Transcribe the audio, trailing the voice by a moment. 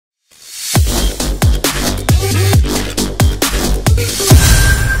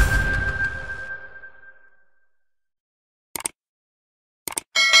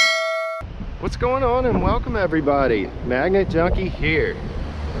What's going on, and welcome everybody. Magnet Junkie here.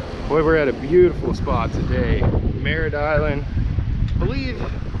 Boy, we're at a beautiful spot today. Merritt Island, I believe,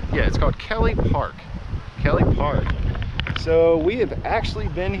 yeah, it's called Kelly Park. Kelly Park. So we have actually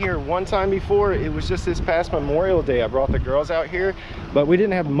been here one time before. It was just this past Memorial Day. I brought the girls out here, but we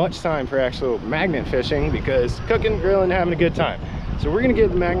didn't have much time for actual magnet fishing because cooking, grilling, having a good time. So we're gonna get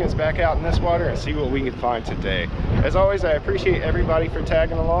the magnets back out in this water and see what we can find today. As always, I appreciate everybody for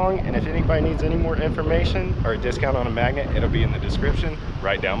tagging along, and if anybody needs any more information or a discount on a magnet, it'll be in the description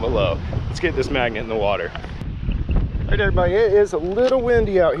right down below. Let's get this magnet in the water. All right, everybody, it is a little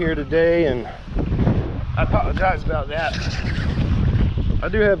windy out here today, and I apologize about that. I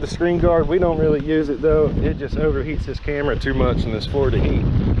do have the screen guard. We don't really use it though. It just overheats this camera too much in this Florida heat.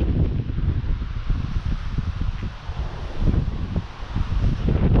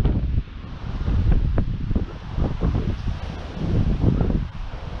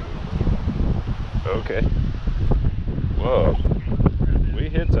 Okay. Whoa. We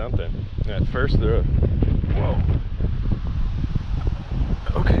hit something. That first throw. Whoa.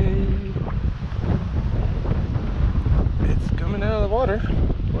 Okay. It's coming out of the water.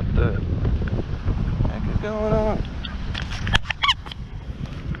 What the heck is going on?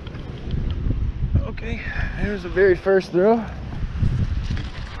 Okay. There's the very first throw.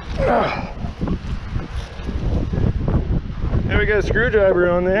 There we got a screwdriver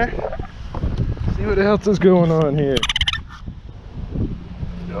on there. See what else is going on here.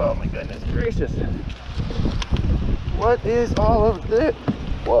 Oh my goodness gracious. What is all of this?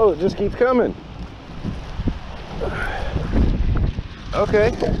 Whoa, it just keeps coming. Okay.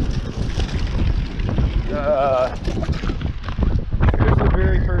 Here's the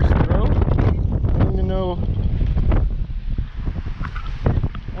very first throw. I don't even know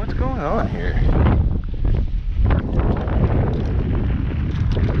what's going on here.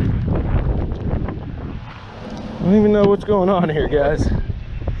 I don't even know what's going on here, guys.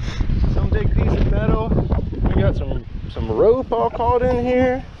 Some big piece of metal. We got some rope all caught in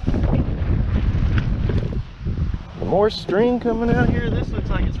here. More string coming out here. This looks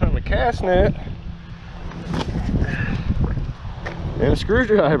like it's from a cast net. And a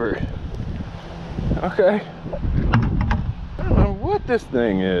screwdriver. Okay. I don't know what this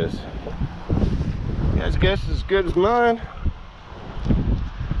thing is. You guys' guess is as good as mine.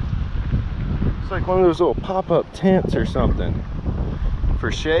 It's like one of those little pop-up tents or something for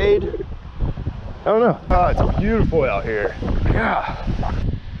shade. I don't know. Oh, it's beautiful out here. Yeah.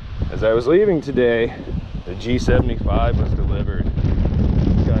 As I was leaving today, the G75 was delivered.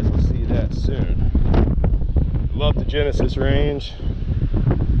 You guys will see that soon. Love the Genesis range.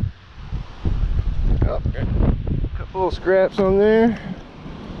 Oh, a couple little scraps on there.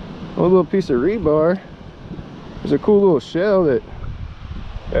 A little piece of rebar. There's a cool little shell that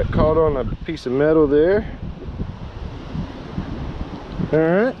got caught on a piece of metal there. All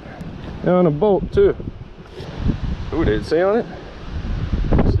right, and on a bolt too. Ooh, did it say on it?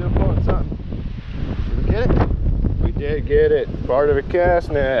 Still pulling something. Did we get it? We did get it. Part of a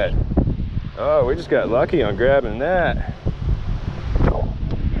cast net. Oh, we just got lucky on grabbing that. All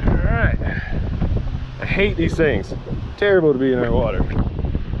right. I hate these things. Terrible to be in our water.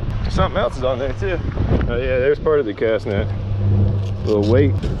 Something else is on there too. Oh yeah, there's part of the cast net. Little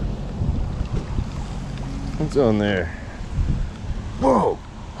weight. What's on there? Whoa!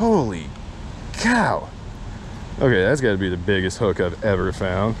 Holy cow! Okay, that's got to be the biggest hook I've ever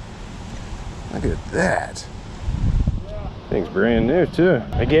found. Look at that. Thing's brand new too.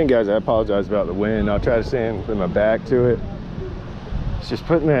 Again, guys, I apologize about the wind. I'll try to stand with my back to it. It's just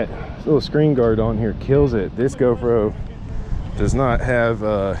putting that little screen guard on here kills it. This GoPro does not have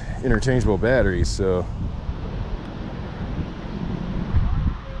interchangeable batteries, so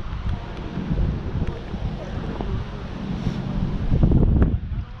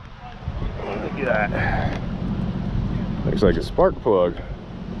that looks like a spark plug.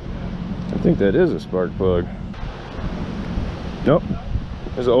 I think that is a spark plug. Nope,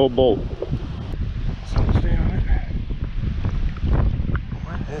 there's an old bolt. Something stay on it.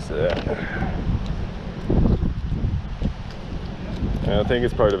 What is that? I think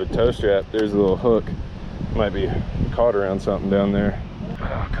it's part of a tow strap. There's a little hook. Might be caught around something down there.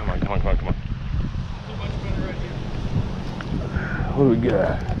 Oh, come on, come on, come on, come on. What do we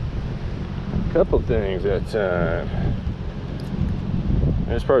got? Couple things at a time.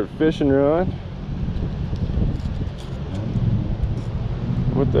 There's part of a fishing rod.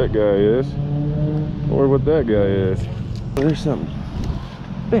 What that guy is, or what that guy is. There's something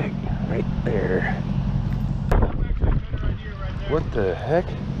big right there. What the heck?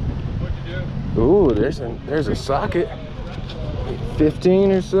 What'd you do? Ooh, there's a socket.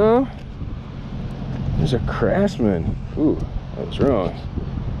 15 or so. There's a Craftsman. Ooh, I was wrong.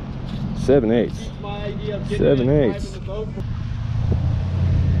 7/8. 7/8.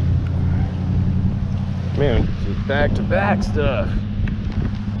 Man, this is back-to-back stuff.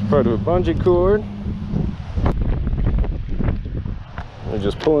 Part of a bungee cord. We're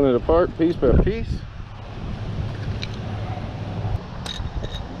just pulling it apart piece by piece.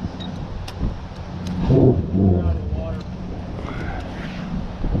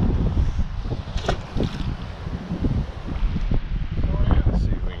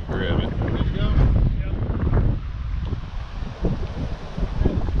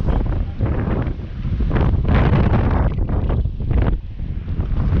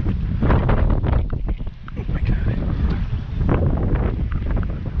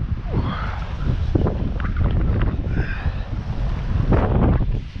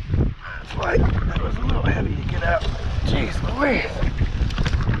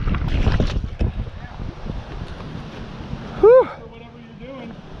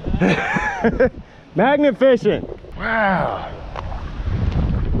 Magnet fishing. Wow.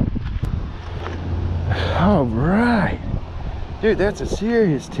 All right. Dude, that's a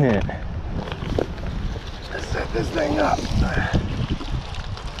serious tent. Let's set this thing up.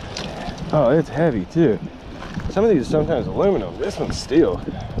 Oh, it's heavy too. Some of these are sometimes aluminum. This one's steel.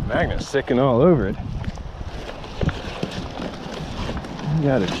 Magnet's sticking all over it.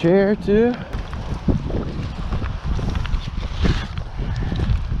 Got a chair too.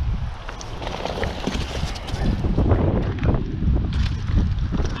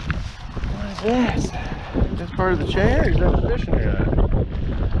 This? That's part of the chair? Is that the fishing rod?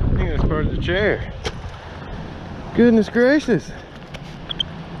 I think that's part of the chair. Goodness gracious.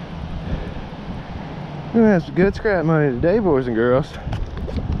 We're gonna have some good scrap money today, boys and girls.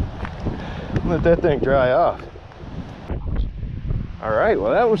 Let that thing dry off. Alright,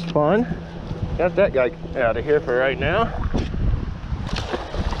 well that was fun. Got that guy out of here for right now.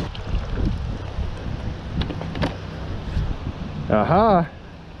 Aha!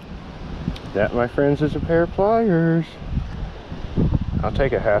 That, my friends, is a pair of pliers. I'll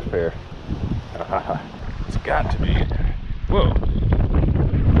take a half pair. It's got to be. Whoa.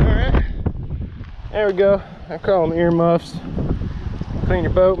 Alright. There we go. I call them earmuffs. Clean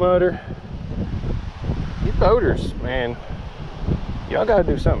your boat motor. You boaters, man. Y'all gotta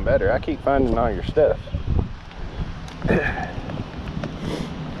do something better. I keep finding all your stuff.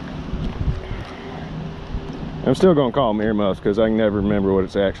 I'm still gonna call them earmuffs because I can never remember what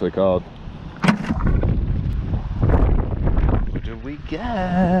it's actually called. We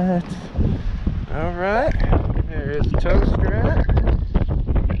got. All right, there is a tow strap.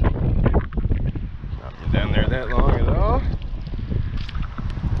 Not been down there that long at all.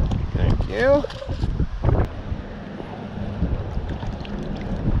 Thank you.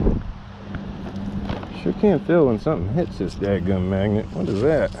 Sure can't feel when something hits this dadgum magnet. What is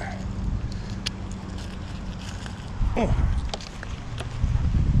that?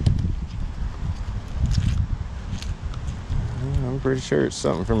 I'm pretty sure it's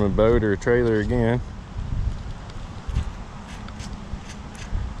something from a boat or a trailer again.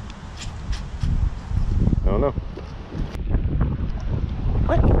 Oh no.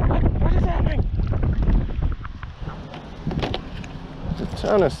 What is happening? There's a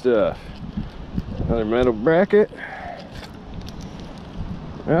ton of stuff. Another metal bracket.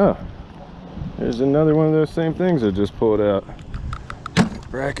 Oh, there's another one of those same things I just pulled out.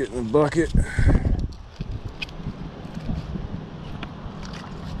 Bracket and a bucket.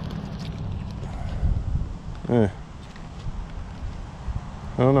 Yeah.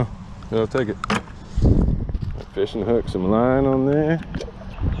 I don't know, but I'll take it. Fishing hook, some line on there.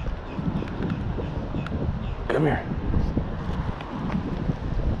 Come here.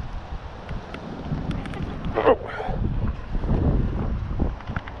 Oh.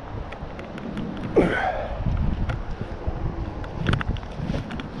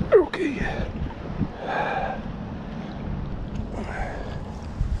 Okay.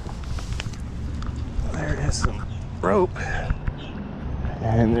 There is some rope.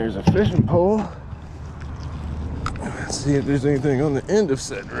 And there's a fishing pole. Let's see if there's anything on the end of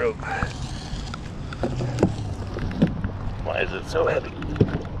said rope. Why is it so heavy?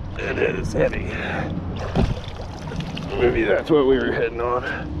 It is heavy. Maybe that's what we were heading on.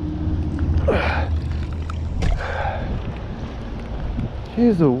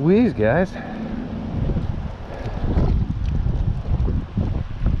 Here's the Louise, guys.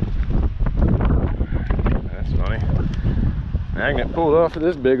 That's funny. Magnet pulled off of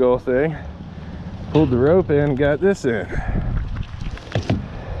this big old thing. Pulled the rope in and got this in.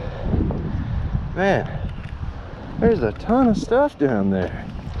 Man, there's a ton of stuff down there.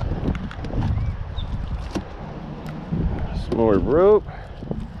 Some more rope.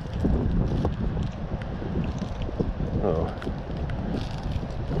 Oh.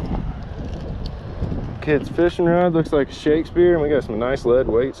 Kid's fishing rod, looks like a Shakespeare, and we got some nice lead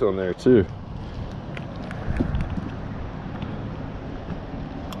weights on there too.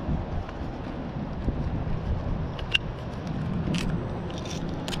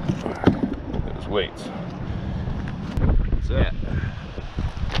 Those weights. What's that?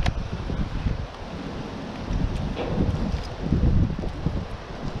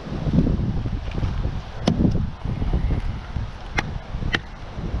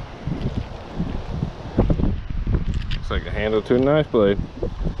 Like a handle to a knife blade.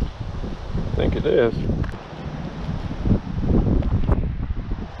 I think it is.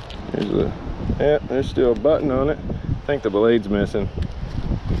 There's still a button on it. I think the blade's missing.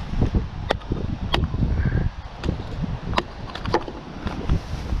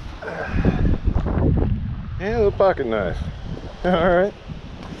 Yeah, a little pocket knife. All right.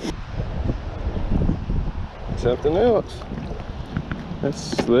 Something else.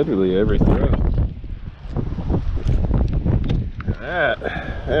 That's literally every throw.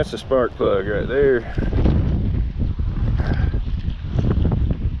 That's a spark plug right there.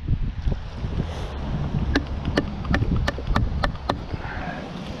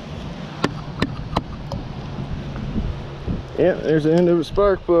 Yeah, there's the end of a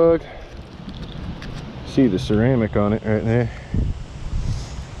spark plug. See the ceramic on it right there.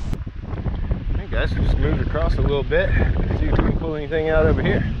 Hey guys, we just moved across a little bit. See if we can pull anything out over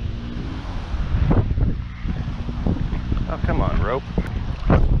here. Oh, come on, rope.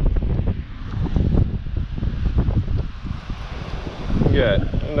 We got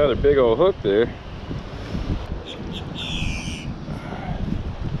another big old hook there.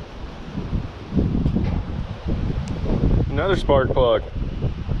 Another spark plug.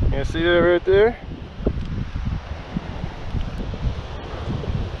 You see that right there?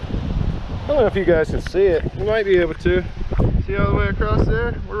 I don't know if you guys can see it. You might be able to. See all the way across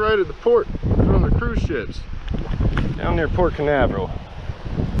there? We're right at the port from the cruise ships. Down near Port Canaveral.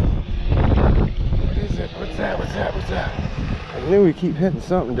 What is it? What's that? What's that? What's that? I knew we keep hitting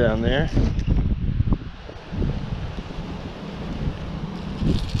something down there.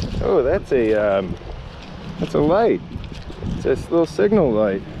 Oh, that's a light. It's this little signal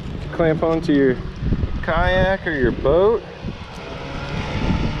light. Clamp onto your kayak or your boat.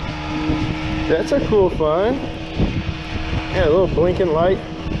 That's a cool find. Yeah, a little blinking light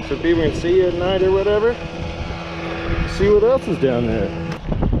so people can see you at night or whatever. See what else is down there.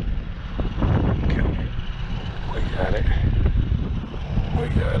 We got it. We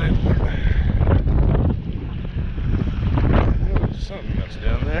got it. Oh, there's something else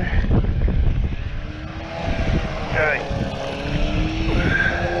down there. Alright.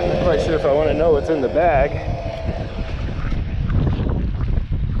 I'm not quite sure if I want to know what's in the bag.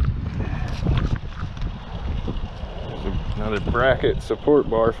 There's another bracket support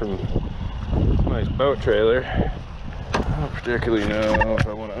bar from a nice boat trailer. I don't particularly know if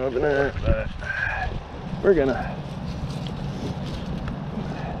I want to open it, but we're gonna.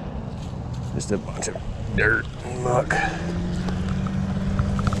 Just a bunch of dirt and muck.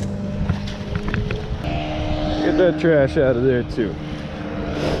 Get that trash out of there too.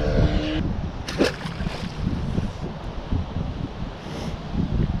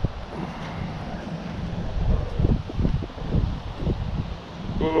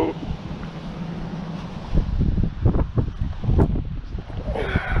 Whoa.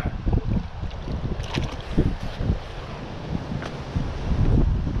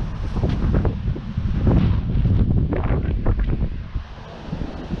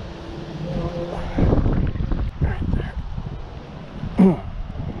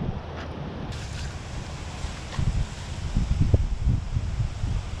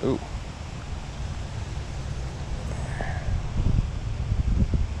 Ooh.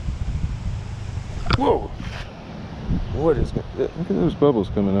 Whoa! What is that? Look at those bubbles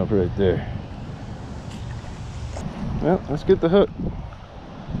coming up right there. Well, let's get the hook.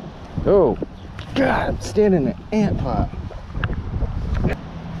 Oh, God, I'm standing in an ant pile.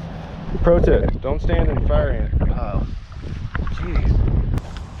 Pro tip, don't stand in a fire ant pile. Jeez.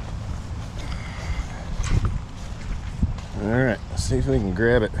 Alright, let's see if we can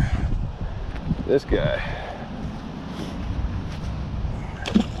grab it. This guy.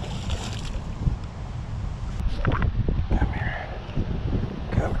 Come here.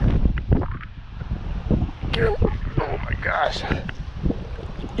 Come here. Oh my gosh.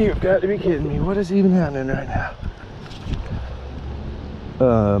 You've got to be kidding me. What is even happening right now?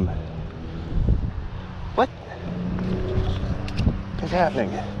 What is happening?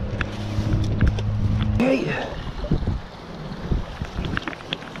 Hey.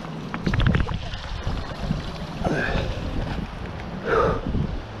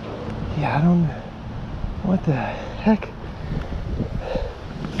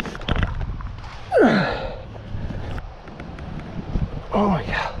 my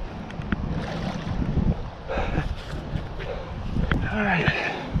God. All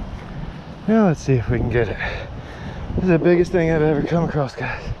right, now let's see if we can get it. This is the biggest thing I've ever come across,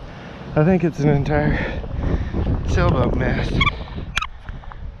 guys. I think it's an entire sailboat mast.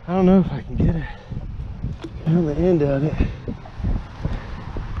 I don't know if I can get it on the end of it.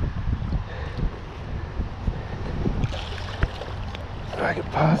 If I could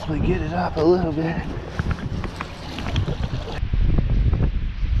possibly get it up a little bit.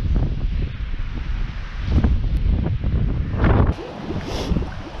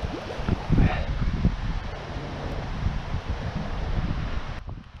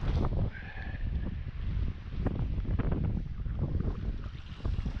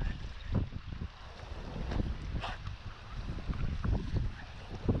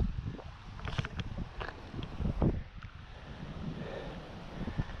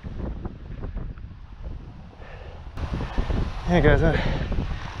 Yeah, guys,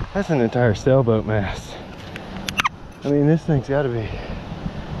 that's an entire sailboat mast. I mean, this thing's got to be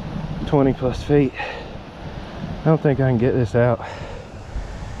 20 plus feet. I don't think I can get this out.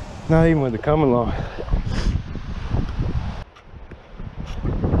 Not even with the come along.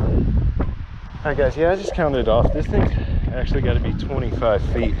 Alright guys, yeah, I just counted it off. This thing's actually got to be 25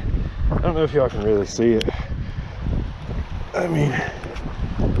 feet. I don't know if y'all can really see it. I mean,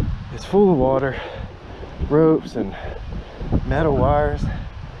 it's full of water, ropes, and metal wires.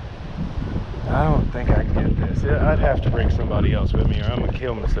 I don't think I can get this. I'd have to bring somebody else with me or I'm gonna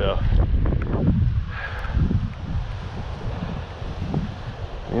kill myself.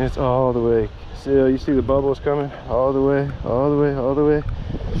 And it's all the way. See, you see the bubbles coming all the way, all the way, all the way.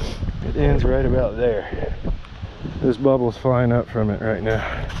 It ends right about there. There's bubbles flying up from it right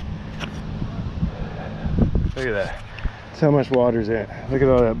now. Look at that. That's how much water's in it. Look at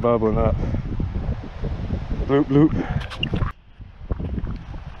all that bubbling up. Bloop, bloop.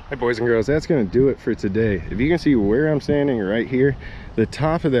 Hey boys and girls, that's gonna do it for today. If you can see where I'm standing right here, the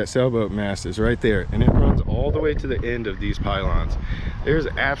top of that sailboat mast is right there and it runs all the way to the end of these pylons. There's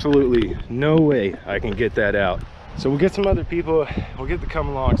absolutely no way I can get that out. So we'll get some other people, we'll get the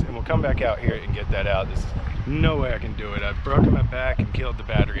come-alongs and we'll come back out here and get that out. There's no way I can do it. I've broken my back and killed the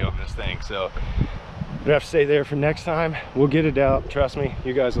battery on this thing. So I'm gonna have to stay there for next time. We'll get it out, trust me,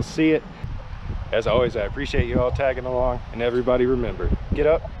 you guys will see it. As always, I appreciate you all tagging along, and everybody remember, get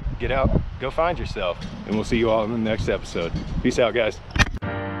up, get out, go find yourself, and we'll see you all in the next episode. Peace out, guys.